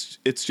think it's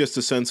just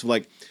a sense of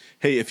like,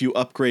 hey, if you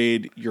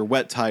upgrade your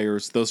wet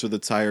tires, those are the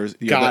tires.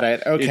 Got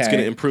it. Okay. It's going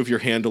to improve your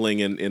handling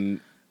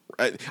in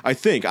I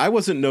think I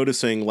wasn't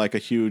noticing like a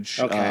huge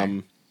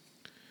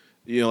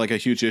like a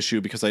huge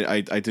issue because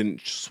I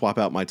didn't swap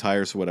out my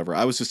tires or whatever.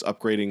 I was just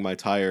upgrading my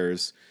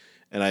tires,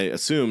 and I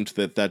assumed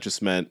that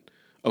just meant,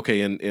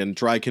 okay, in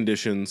dry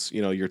conditions,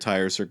 your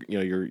tires are,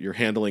 your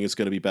handling is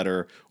going to be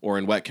better, or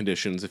in wet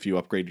conditions, if you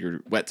upgrade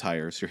your wet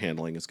tires, your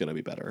handling is going to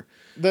be better.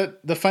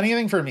 The funny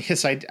thing for me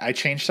is I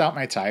changed out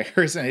my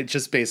tires, and it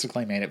just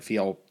basically made it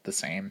feel the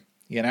same.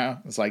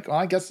 It's like, well,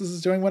 I guess this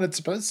is doing what it's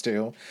supposed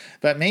to,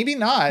 but maybe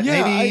not.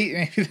 Yeah,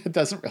 maybe it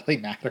doesn't really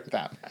matter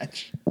that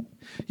much.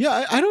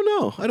 Yeah, I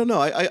don't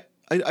know.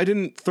 I I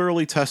didn't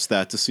thoroughly test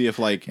that to see if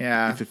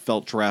if it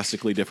felt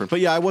drastically different.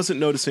 But yeah, I wasn't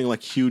noticing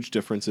like huge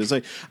differences.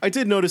 I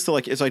did notice that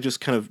like as I just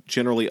kind of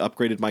generally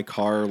upgraded my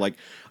car, like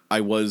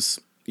I was,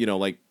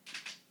 like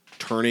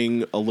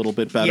turning a little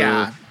bit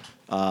better.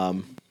 Yeah.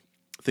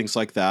 Things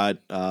like that.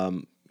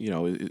 Going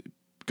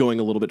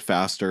a little bit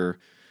faster.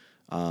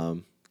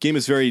 Game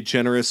is very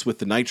generous with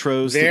the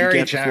nitros that you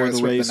get before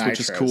the race, which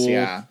is cool.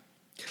 Yeah.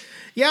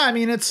 Yeah, I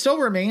mean, it still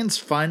remains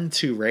fun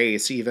to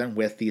race even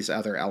with these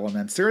other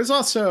elements. There is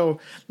also,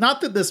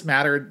 not that this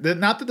mattered,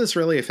 not that this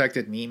really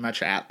affected me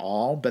much at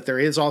all, but there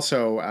is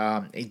also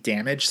a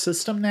damage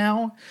system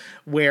now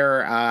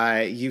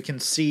where you can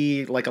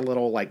see like a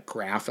little like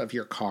graph of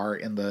your car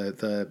in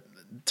the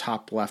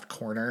top left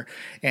corner,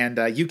 and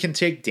you can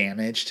take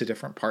damage to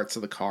different parts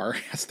of the car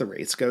as the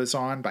race goes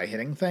on by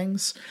hitting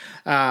things.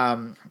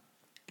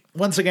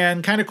 Once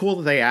again, kind of cool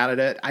that they added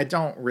it. I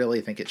don't really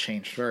think it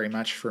changed very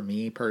much for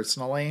me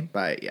personally,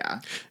 but yeah.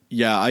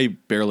 Yeah, I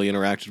barely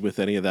interacted with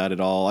any of that at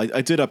all.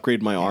 I did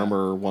upgrade my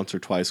armor once or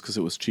twice because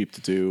it was cheap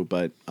to do,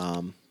 but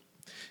I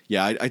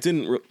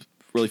didn't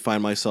really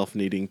find myself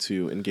needing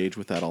to engage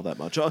with that all that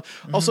much.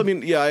 Also, I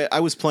mean, I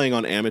was playing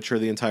on amateur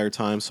the entire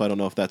time, so I don't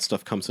know if that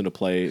stuff comes into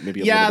play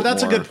maybe a little bit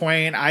that's more. A good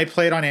point. I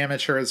played on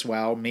amateur as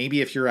well.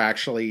 Maybe if you're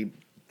actually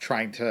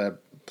trying to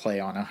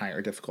play on a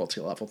higher difficulty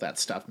level, that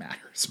stuff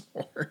matters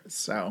more.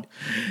 So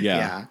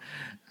yeah.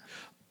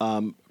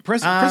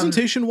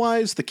 Presentation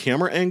wise, the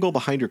camera angle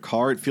behind your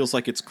car, it feels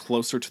like it's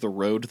closer to the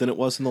road than it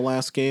was in the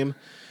last game.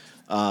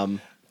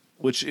 And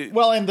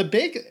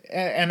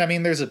I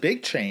mean, there's a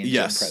big change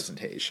in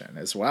presentation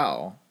as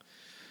well.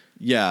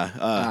 Yeah,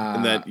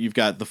 and that you've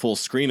got the full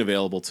screen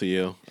available to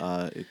you.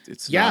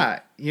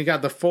 You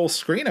got the full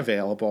screen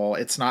available.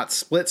 It's not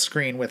split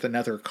screen with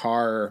another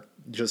car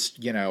just,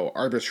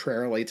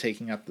 arbitrarily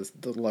taking up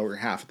the lower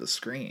half of the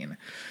screen.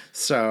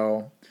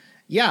 So,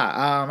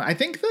 I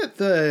think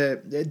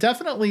that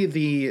definitely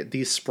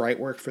the sprite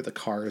work for the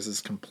cars is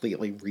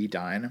completely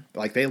redone.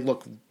 Like, they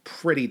look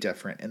pretty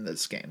different in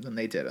this game than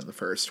they did in the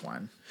first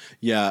one.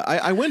 Yeah,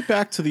 I went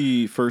back to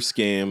the first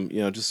game,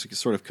 just to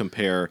sort of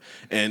compare,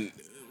 and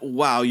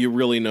wow, you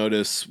really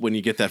notice when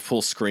you get that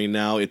full screen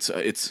now. It's a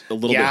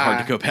little bit hard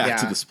to go back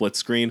to the split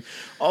screen.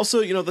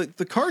 Also,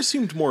 the cars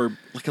seemed more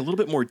like a little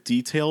bit more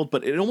detailed,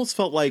 but it almost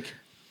felt like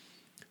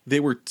they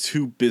were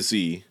too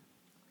busy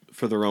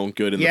for their own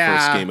good in the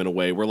first game in a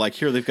way. Where like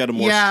here they've got a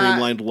more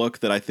streamlined look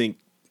that I think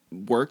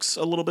works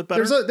a little bit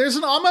better. There's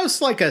an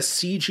almost like a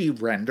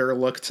CG render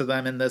look to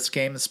them in this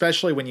game,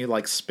 especially when you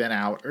like spin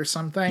out or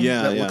something.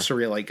 That looks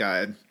really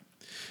good.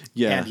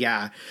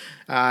 Yeah.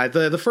 And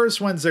the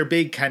first ones, they're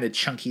big kind of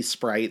chunky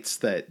sprites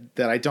that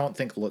I don't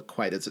think look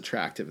quite as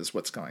attractive as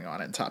what's going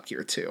on in Top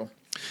Gear 2.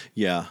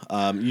 Yeah.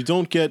 You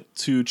don't get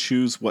to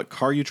choose what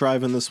car you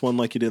drive in this one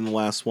like you did in the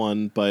last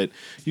one, but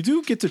you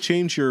do get to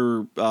change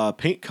your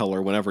paint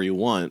color whenever you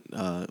want,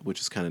 which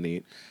is kind of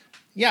neat.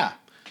 Yeah.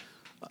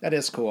 That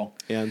is cool.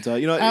 And,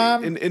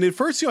 and at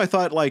first, I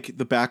thought like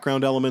the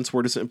background elements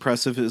weren't as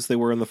impressive as they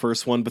were in the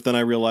first one. But then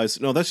I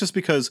realized, no, that's just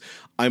because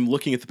I'm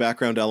looking at the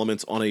background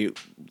elements on a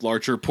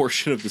larger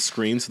portion of the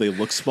screen. So they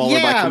look smaller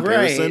by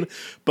comparison. Right.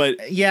 But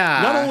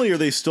not only are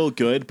they still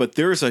good, but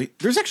there's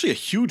actually a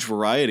huge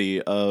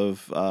variety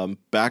of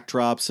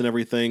backdrops and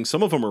everything.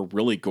 Some of them are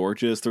really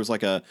gorgeous. There's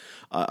like a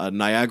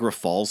Niagara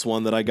Falls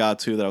one that I got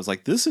to that I was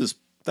like,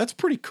 that's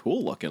pretty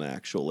cool looking,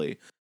 actually.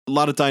 A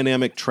lot of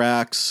dynamic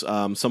tracks.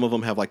 Some of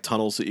them have like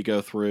tunnels that you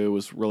go through. It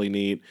was really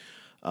neat.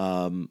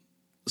 Some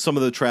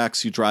of the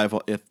tracks you drive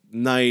at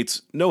night.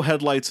 No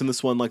headlights in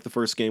this one like the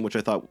first game, which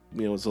I thought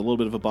was a little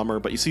bit of a bummer.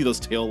 But you see those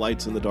tail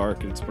lights in the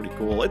dark, and it's pretty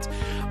cool.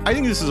 I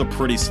think this is a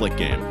pretty slick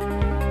game.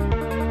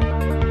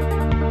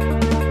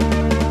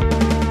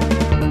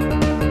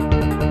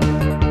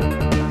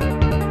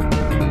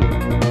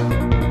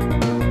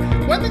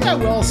 One thing I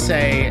will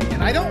say,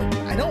 and I don't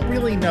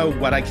really know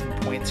what I can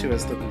point to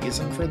as the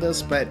reason for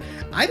this, but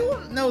I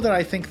don't know that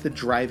I think the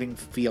driving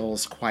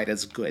feels quite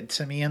as good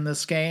to me in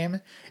this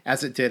game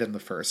as it did in the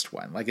first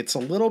one. Like, it's a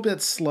little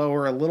bit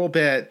slower, a little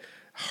bit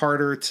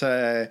harder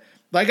to...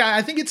 Like,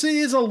 I think it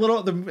is a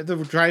little... The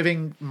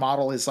driving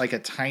model is like a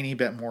tiny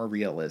bit more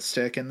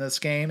realistic in this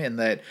game in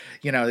that,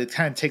 it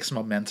kind of takes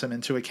momentum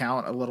into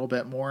account a little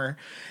bit more.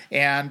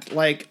 And,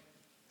 like,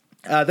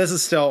 this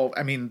is still,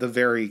 the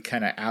very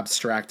kind of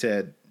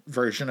abstracted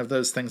version of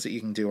those things that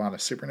you can do on a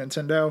Super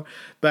Nintendo,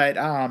 but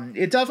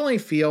it definitely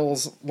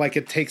feels like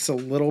it takes a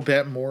little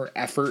bit more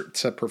effort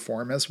to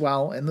perform as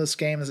well in this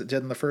game as it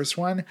did in the first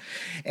one,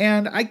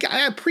 and I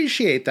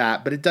appreciate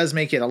that, but it does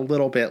make it a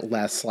little bit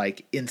less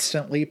like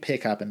instantly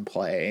pick up and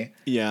play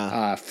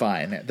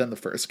fun than the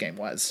first game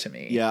was to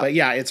me. But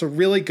it's a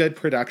really good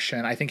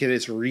production. I think it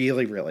is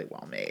really, really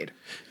well made.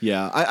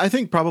 I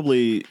think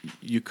probably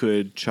you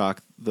could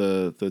chalk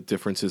the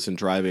differences in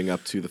driving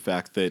up to the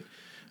fact that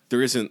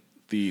there isn't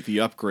the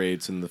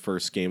upgrades in the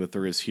first game that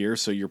there is here,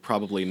 so you're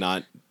probably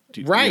not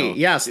Right.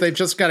 Yes. They've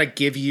just got to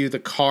give you the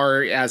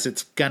car as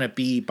it's going to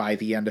be by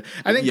the end.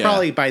 I think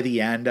probably by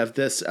the end of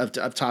this, of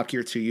Top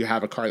Gear 2, you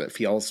have a car that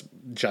feels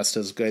just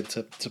as good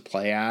to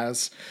play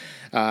as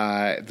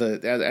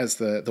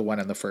the one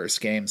in the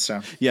first game.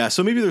 So, yeah.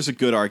 So maybe there's a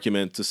good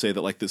argument to say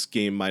that like this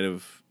game might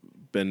have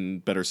been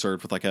better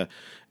served with like an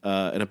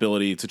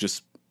ability to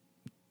just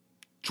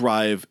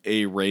drive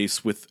a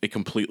race with a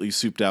completely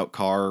souped out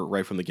car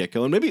right from the get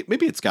go. And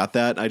maybe it's got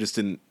that. I just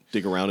didn't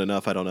dig around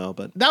enough. I don't know,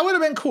 but that would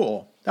have been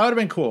cool.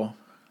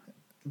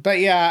 But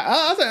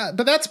yeah,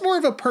 but that's more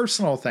of a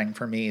personal thing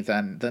for me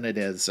than it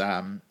is,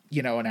 an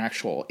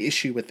actual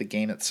issue with the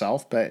game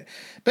itself. But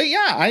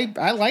yeah,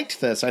 I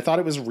liked this. I thought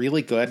it was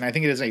really good. And I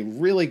think it is a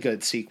really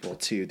good sequel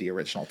to the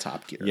original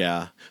Top Gear.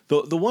 Yeah.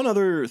 The one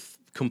other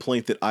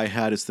complaint that I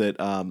had is that,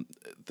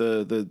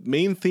 the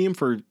main theme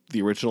for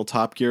the original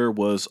Top Gear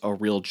was a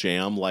real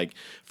jam. Like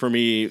for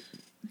me,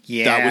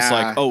 that was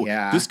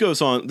like, this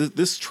goes on.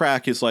 This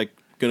track is like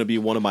going to be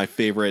one of my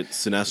favorite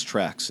SNES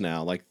tracks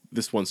now. Like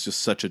this one's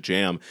just such a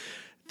jam.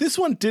 This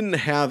one didn't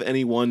have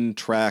any one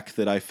track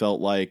that I felt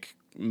like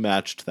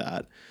matched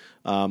that.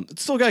 It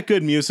still got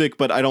good music,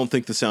 but I don't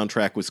think the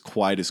soundtrack was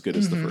quite as good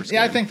as the first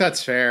game. I think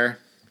that's fair.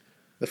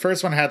 The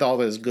first one had all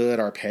those good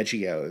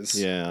arpeggios.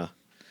 Yeah.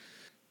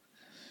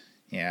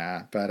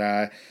 Yeah,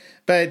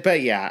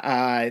 but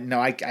yeah, no,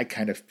 I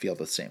kind of feel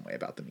the same way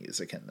about the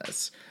music in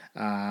this.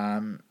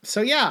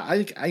 So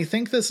yeah, I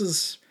think this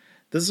is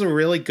a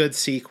really good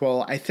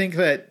sequel. I think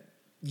that,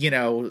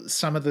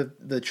 some of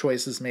the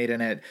choices made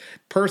in it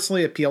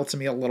personally appeal to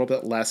me a little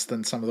bit less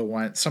than some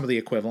of the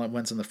equivalent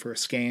ones in the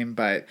first game.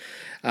 But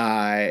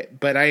I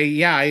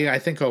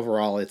think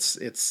overall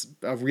it's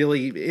a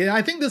really,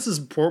 I think this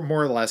is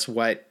more or less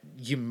what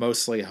you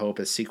mostly hope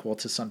a sequel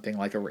to something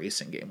like a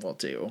racing game will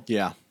do.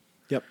 Yeah.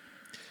 Yep.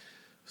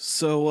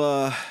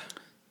 So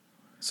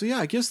yeah,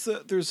 I guess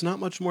there's not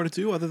much more to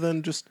do other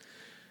than just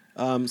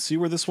see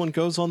where this one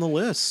goes on the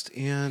list.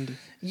 And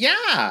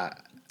yeah,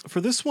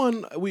 for this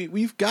one,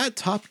 we've got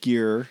Top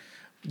Gear.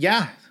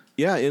 Yeah.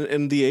 Yeah,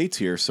 in the A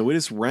tier, so it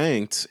is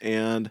ranked.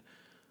 And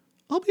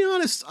I'll be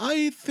honest,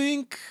 I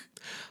think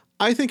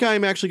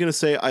I'm actually going to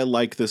say I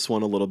like this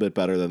one a little bit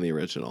better than the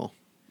original.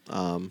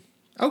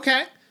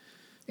 Okay.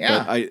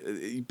 Yeah.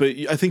 But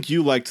I think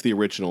you liked the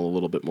original a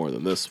little bit more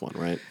than this one,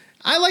 right?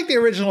 I like the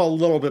original a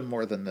little bit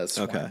more than this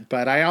one.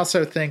 But I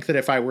also think that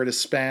if I were to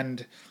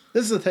spend...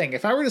 This is the thing.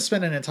 If I were to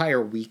spend an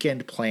entire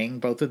weekend playing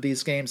both of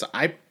these games,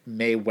 I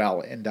may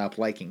well end up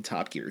liking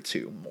Top Gear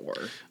 2 more.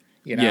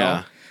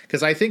 Yeah.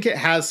 Because I think it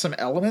has some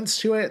elements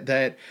to it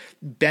that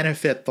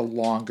benefit the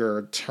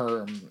longer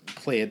term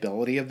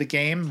playability of the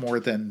game more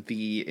than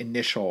the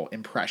initial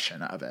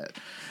impression of it.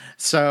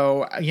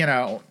 So,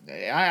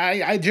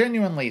 I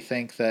genuinely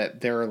think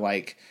that there are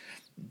like,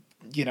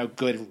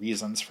 good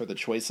reasons for the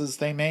choices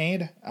they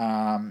made.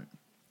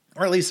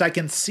 Or at least I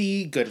can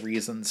see good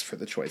reasons for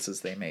the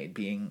choices they made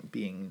being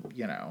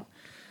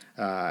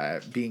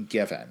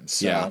given.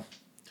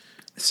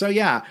 So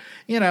yeah,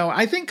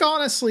 I think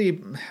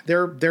honestly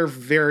they're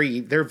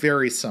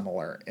very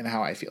similar in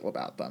how I feel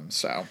about them.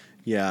 So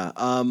yeah,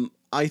 I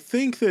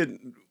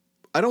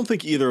don't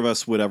think either of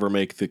us would ever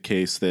make the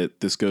case that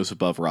this goes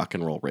above Rock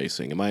and Roll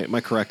Racing. Am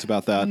I correct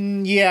about that?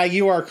 Yeah,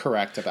 you are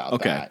correct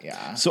about that.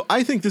 Yeah. So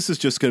I think this is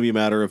just going to be a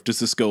matter of, does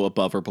this go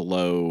above or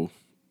below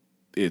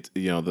it?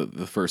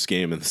 The first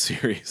game in the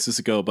series. Does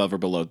it go above or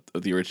below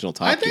the original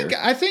Top Gear?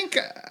 I think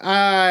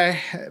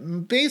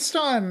based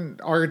on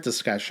our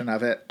discussion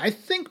of it, I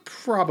think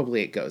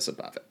probably it goes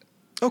above it.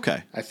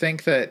 Okay. I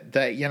think that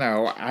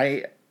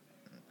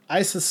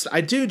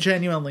I do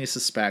genuinely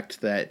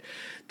suspect that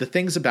the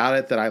things about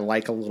it that I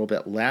like a little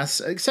bit less,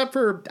 except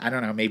for, I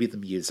don't know, maybe the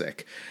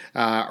music,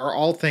 are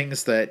all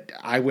things that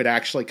I would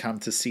actually come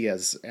to see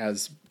as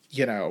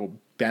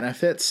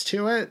benefits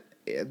to it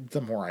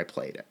the more I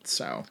played it.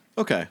 So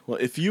okay, well,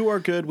 if you are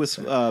good with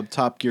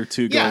Top Gear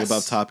 2 going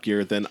above Top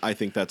Gear, then I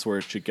think that's where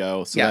it should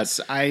go. So yes,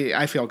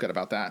 I feel good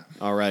about that.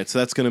 All right, so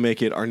that's going to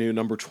make it our new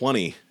number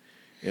 20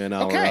 in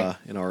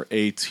our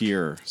A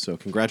tier. So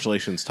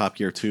congratulations, Top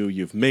Gear 2,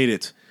 you've made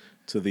it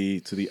to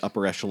the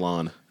upper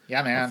echelon.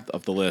 Yeah, man.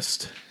 Of the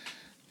list.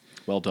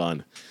 Well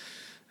done.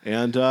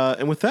 And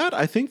with that,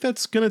 I think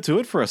that's going to do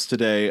it for us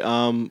today.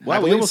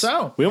 Wow, we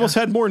almost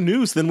had more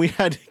news than we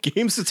had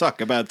games to talk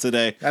about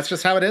today. That's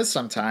just how it is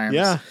sometimes.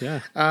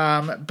 Yeah.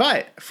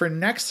 But for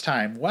next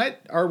time,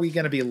 what are we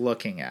going to be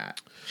looking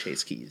at,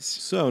 Chase Keys?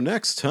 So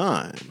next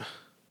time,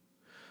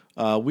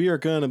 we are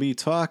going to be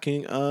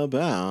talking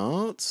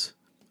about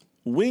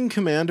Wing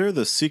Commander: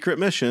 The Secret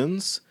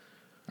Missions.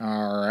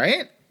 All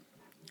right.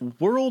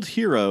 World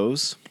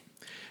Heroes.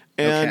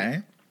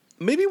 And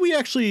Maybe we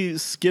actually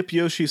skip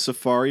Yoshi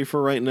Safari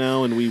for right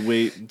now, and we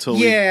wait until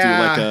we do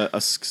like a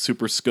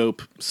Super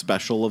Scope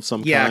special of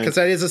some kind. Yeah, because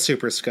that is a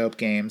Super Scope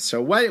game. So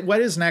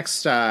what is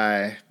next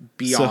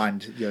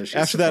beyond Yoshi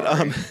after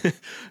Safari? that,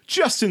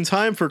 just in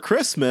time for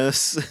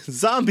Christmas,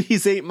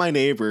 Zombies Ate My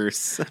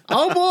Neighbors.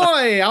 Oh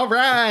boy! All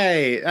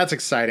right, that's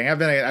exciting. I've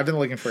been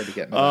looking forward to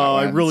getting.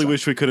 I really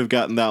wish we could have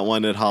gotten that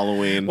one at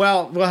Halloween.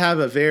 Well, we'll have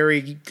a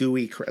very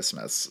gooey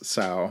Christmas.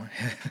 So,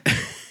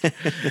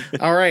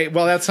 all right.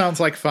 Well, that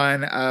sounds like fun.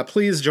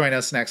 Please join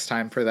us next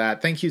time for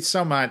that. Thank you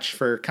so much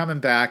for coming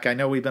back. I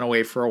know we've been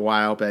away for a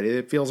while, but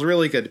it feels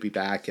really good to be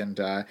back, and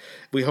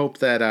we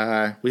hope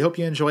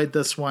you enjoyed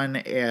this one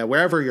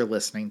wherever you're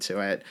listening to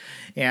it.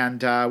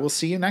 And we'll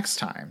see you next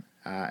time.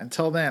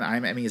 Until then,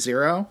 I'm Emmy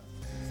Zero.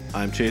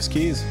 I'm Chase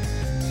Keys.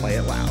 Play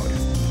it loud.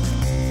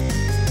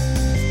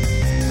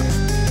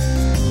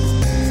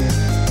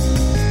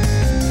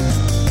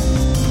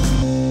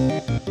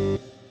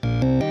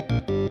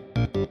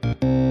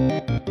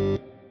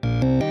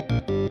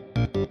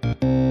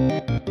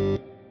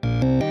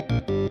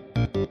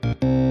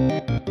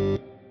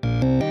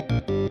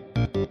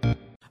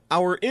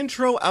 Our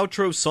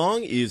intro-outro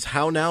song is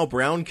How Now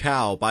Brown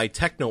Cow by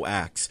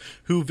TechnoAxe,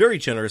 who very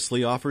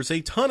generously offers a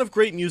ton of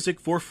great music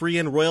for free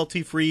and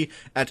royalty-free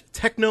at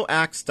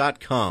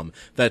technoaxe.com.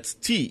 That's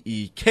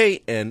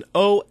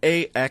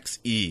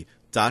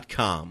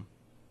TEKNOAXE.com.